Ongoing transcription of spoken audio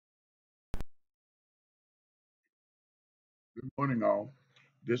Good morning, all.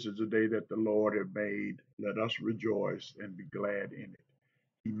 This is the day that the Lord has made. Let us rejoice and be glad in it.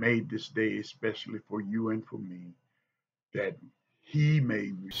 He made this day especially for you and for me, that He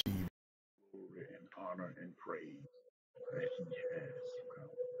may receive glory and honor and praise that He has.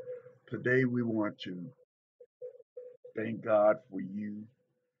 Today, we want to thank God for you.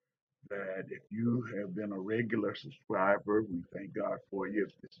 That if you have been a regular subscriber, we thank God for you.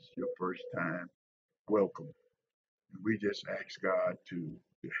 If this is your first time, welcome. We just ask God to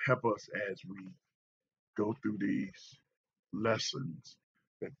help us as we go through these lessons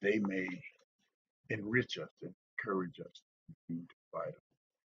that they may enrich us and encourage us to fight us.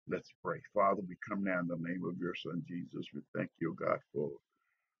 Let's pray. Father, we come now in the name of your Son Jesus. We thank you, God, for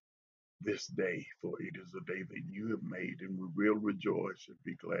this day, for it is a day that you have made, and we will rejoice and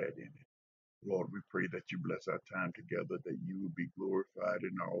be glad in it. Lord, we pray that you bless our time together, that you will be glorified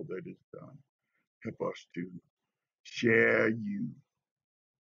in all that is done. Help us to share you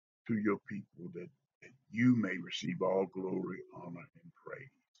to your people, that you may receive all glory, honor, and praise.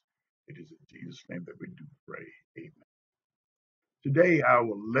 It is in Jesus' name that we do pray. Amen. Today,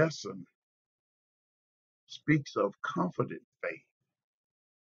 our lesson speaks of confident faith.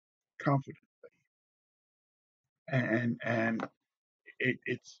 Confident faith. And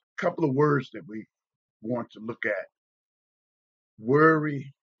it's a couple of words that we want to look at: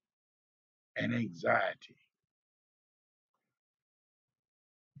 worry and anxiety.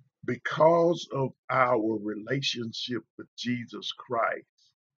 Because of our relationship with Jesus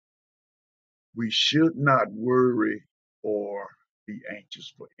Christ, we should not worry or be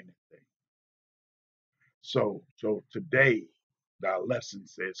anxious for anything. So today, our lesson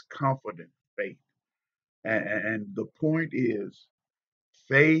says confident faith. And the point is,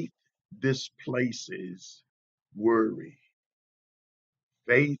 faith displaces worry.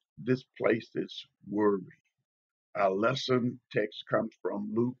 Faith displaces worry. Our lesson text comes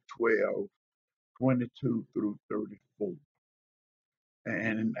from Luke 12:22 through 34.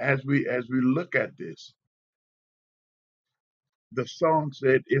 And as we look at this, the song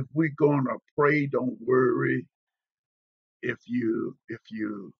said, if we're gonna pray, don't worry. If you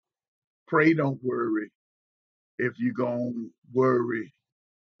pray, don't worry. If you're gonna worry,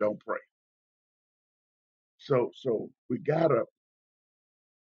 don't pray. So we gotta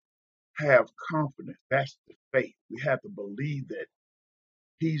have confidence. That's the faith. We have to believe that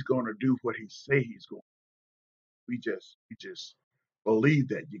he's gonna do what he say he's going. We just believe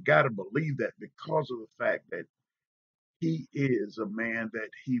that. You gotta believe that because of the fact that he is a man that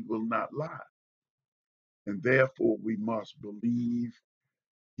he will not lie. And therefore we must believe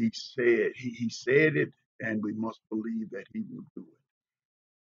he said it, and we must believe that he will do it.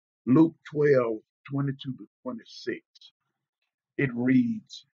 Luke 12:22 to 26. It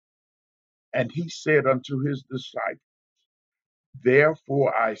reads, and he said unto his disciples,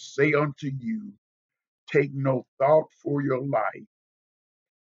 therefore I say unto you, take no thought for your life,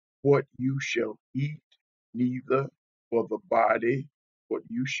 what you shall eat, neither for the body what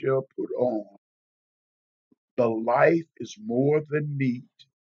you shall put on. The life is more than meat,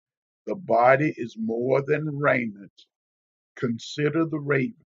 the body is more than raiment. Consider the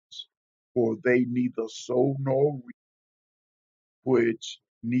ravens, for they neither sow nor reap, which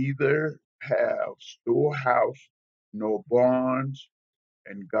neither have storehouse nor barns,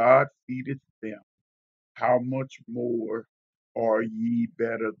 and God feedeth them. How much more are ye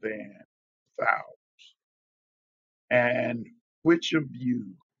better than fowls? And which of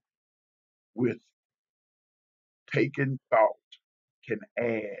you, with taking thought, can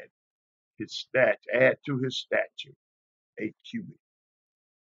add to his stature a cubit?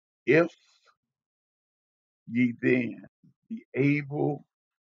 If ye then be able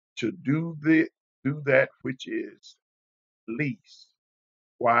to do that which is least,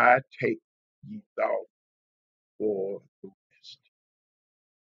 why take ye thought for the rest?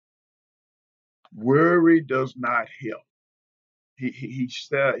 Worry does not help. He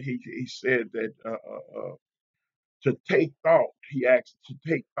said that to take thought. He asked to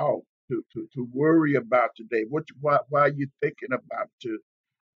take thought, to worry about today. Why are you thinking about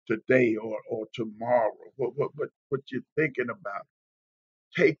today or tomorrow? What you're thinking about?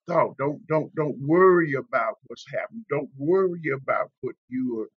 Take thought. Don't worry about what's happening. Don't worry about what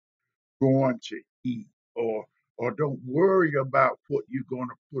you are going to eat, or don't worry about what you're going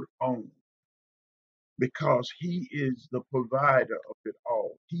to put on, because he is the provider of it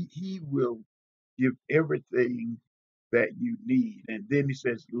all. He will give everything that you need. And then he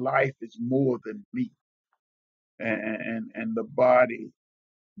says, life is more than meat, and the body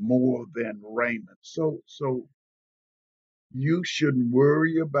more than raiment. So you shouldn't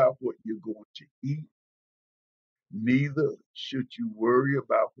worry about what you're going to eat. Neither should you worry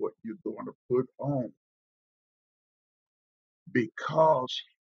about what you're going to put on, because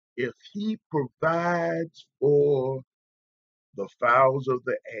if he provides for the fowls of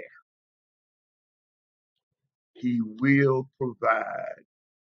the air, he will provide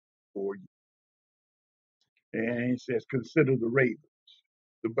for you. And he says, consider the ravens,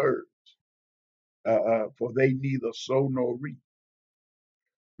 the birds, for they neither sow nor reap,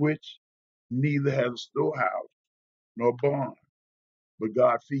 which neither have storehouse nor barn, but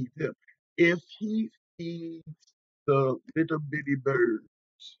God feeds them. If he feeds the little bitty birds,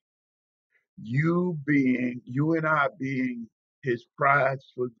 you and I being his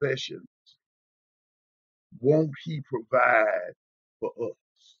prized possession, won't he provide for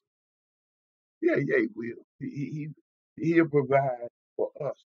us? Yeah, yeah, he will. He'll provide for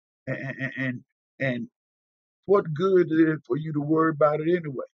us. And and what good is it for you to worry about it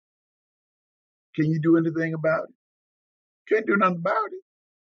anyway? Can you do anything about it? Can't do nothing about it.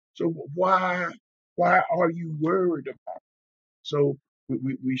 So why are you worried about it? So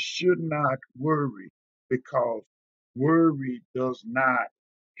we should not worry, because worry does not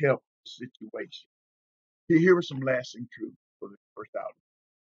help the situation. Here are some lasting truths for the first out.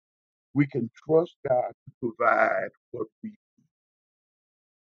 We can trust God to provide what we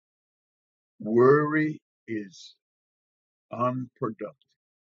worry is unproductive.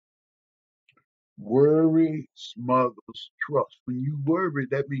 Worry smothers trust. When you worry,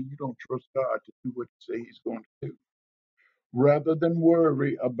 that means you don't trust God to do what He says He's going to do. Rather than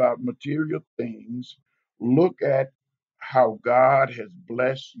worry about material things, look at how God has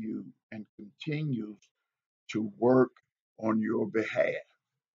blessed you and continues to work on your behalf.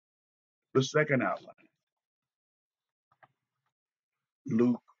 The second outline,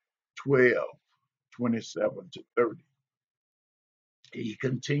 Luke 12:27-30. He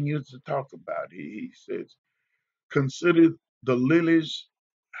continues to talk about it. He says, consider the lilies,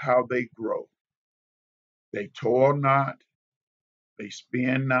 how they grow. They toil not, they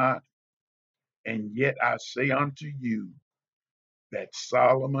spin not, and yet I say unto you that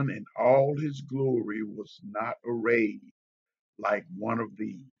Solomon in all his glory was not arrayed like one of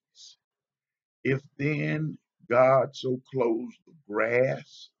these. If then God so clothes the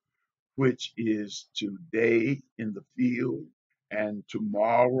grass, which is today in the field and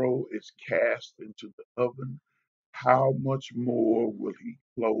tomorrow is cast into the oven, how much more will he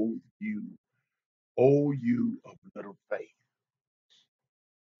clothe you, O you of little faith?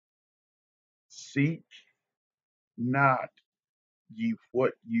 Seek not ye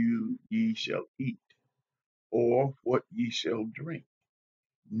what ye shall eat, or what ye shall drink,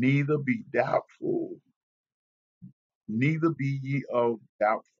 neither be doubtful, neither be ye of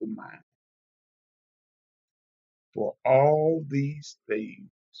doubtful mind. For all these things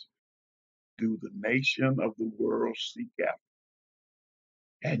do the nation of the world seek after,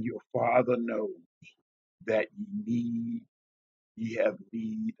 and your Father knows that ye have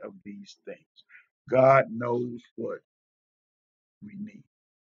need of these things. God knows what we need.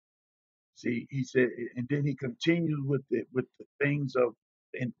 See, he said, and then he continues with the things of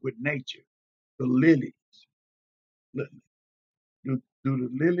and with nature, the lilies. Do the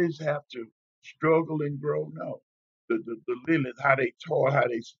lilies have to struggle and grow? No. The lilies, how they toil, how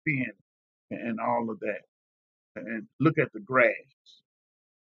they spin, and all of that. And look at the grass.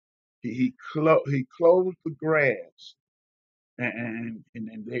 He clothes the grass, and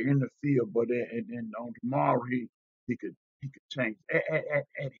they're in the field, but and then on tomorrow he could change.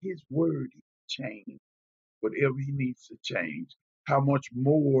 At his word, he can change whatever he needs to change. How much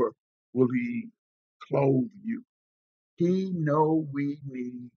more will he clothe you? He know we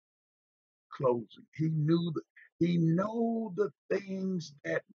need clothing. He know the things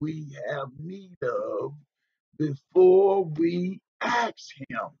that we have need of before we ask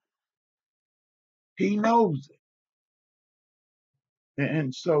him. He knows it.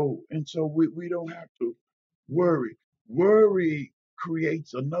 And so we don't have to worry. Worry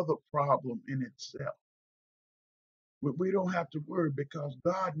creates another problem in itself. We don't have to worry because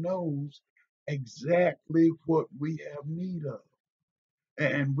God knows exactly what we have need of.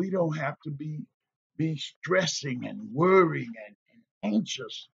 And we don't have to be stressing and worrying and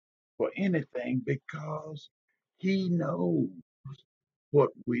anxious for anything, because he knows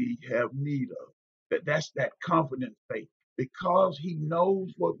what we have need of. That's that confident faith. Because he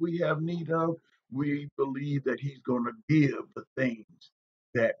knows what we have need of, we believe that he's going to give the things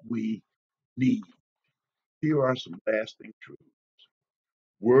that we need. Here are some lasting truths.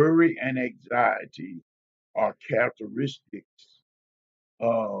 Worry and anxiety are characteristics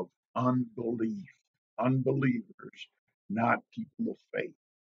of unbelief, unbelievers, not people of faith.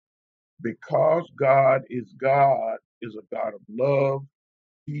 Because God is a God of love,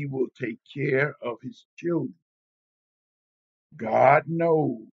 he will take care of his children. God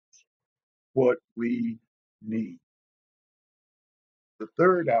knows what we need. The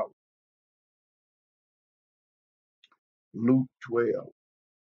third out, Luke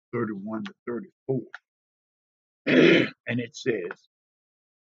 12:31 to 34. And it says,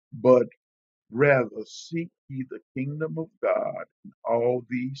 but rather seek ye the kingdom of God, and all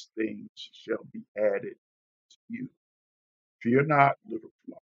these things shall be added to you. Fear not, little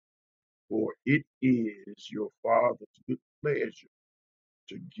flock, for it is your Father's good pleasure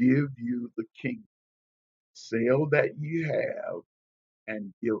to give you the kingdom. Sell that ye have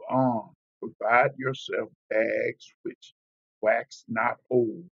and give alms. Provide yourself bags which wax not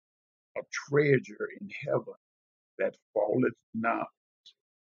old, a treasure in heaven that falleth not,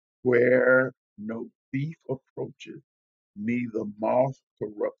 where no thief approacheth, neither moth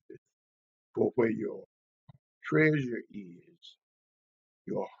corrupteth. For where your treasure is,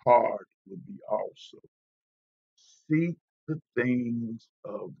 your heart will be also. Seek the things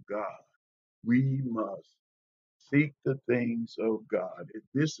of God. We must seek the things of God. If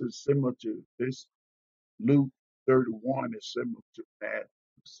this is similar to this, Luke 31 is similar to Matthew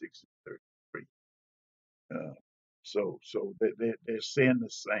 6 and 33. They're saying the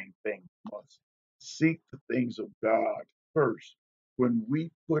same thing. We must seek the things of God first. When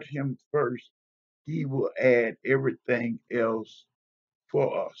we put Him first, He will add everything else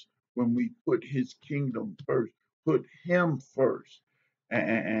for us. When we put His kingdom first, put Him first,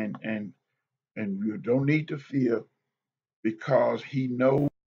 and you don't need to fear because He knows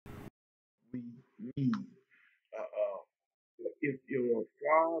we need. If your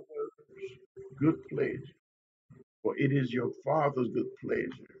Father's good pleasure, for it is your Father's good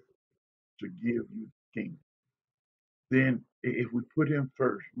pleasure to give you the kingdom. Then, if we put Him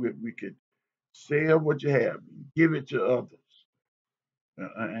first, we could sell what you have, give it to others,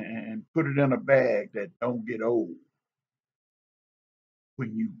 and put it in a bag that don't get old.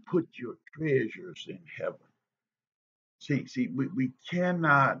 When you put your treasures in heaven, we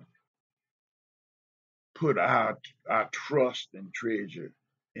cannot put our trust and treasure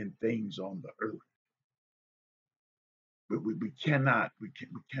in things on the earth. But we cannot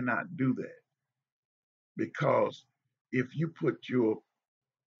do that, because if you put your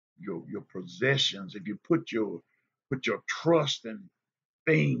possessions, if you put your trust in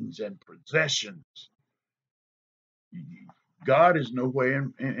things and possessions, God is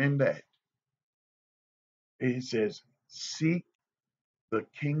nowhere in that. It says, seek the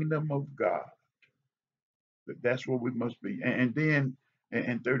kingdom of God. That's what we must be. And then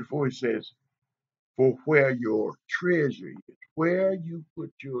in 34 it says, for where your treasure is, where you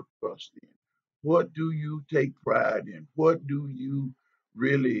put your trust in. What do you take pride in? What do you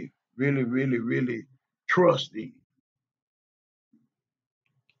really, really, really, really trust in?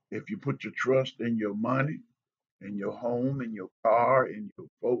 If you put your trust in your money, in your home, in your car, in your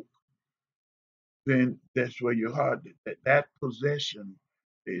folk, then that's where your heart is. That possession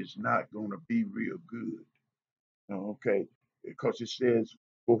is not going to be real good. Okay, because it says,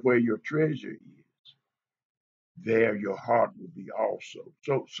 for where your treasure is, there your heart will be also.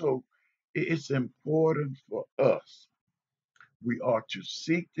 So it's important for us. We are to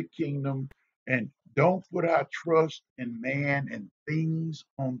seek the kingdom and don't put our trust in man and things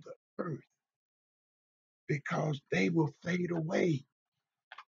on the earth, because they will fade away.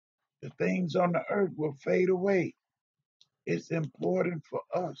 The things on the earth will fade away. It's important for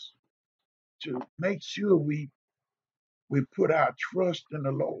us to make sure we put our trust in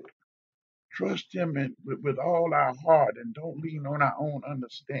the Lord. Trust Him with all our heart, and don't lean on our own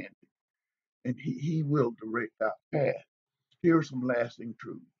understanding. And He will direct our path. Here are some lasting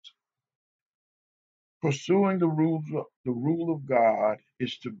truths. Pursuing the rule of God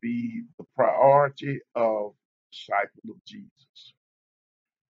is to be the priority of disciple of Jesus.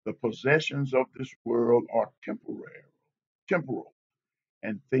 The possessions of this world are temporal,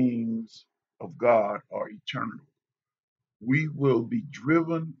 and things of God are eternal. We will be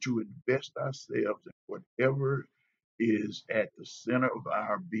driven to invest ourselves in whatever is at the center of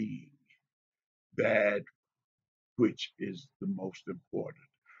our being, that which is the most important.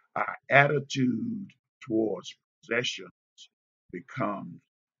 Our attitude towards possessions becomes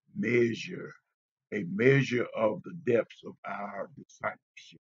measure, a measure of the depths of our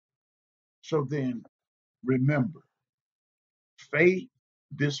discipleship. So then, remember, faith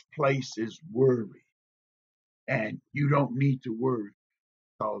displaces worry, and you don't need to worry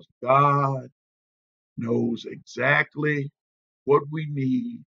because God knows exactly what we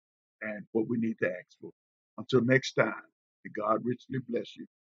need and what we need to ask for. Until next time, may God richly bless you,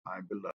 my beloved.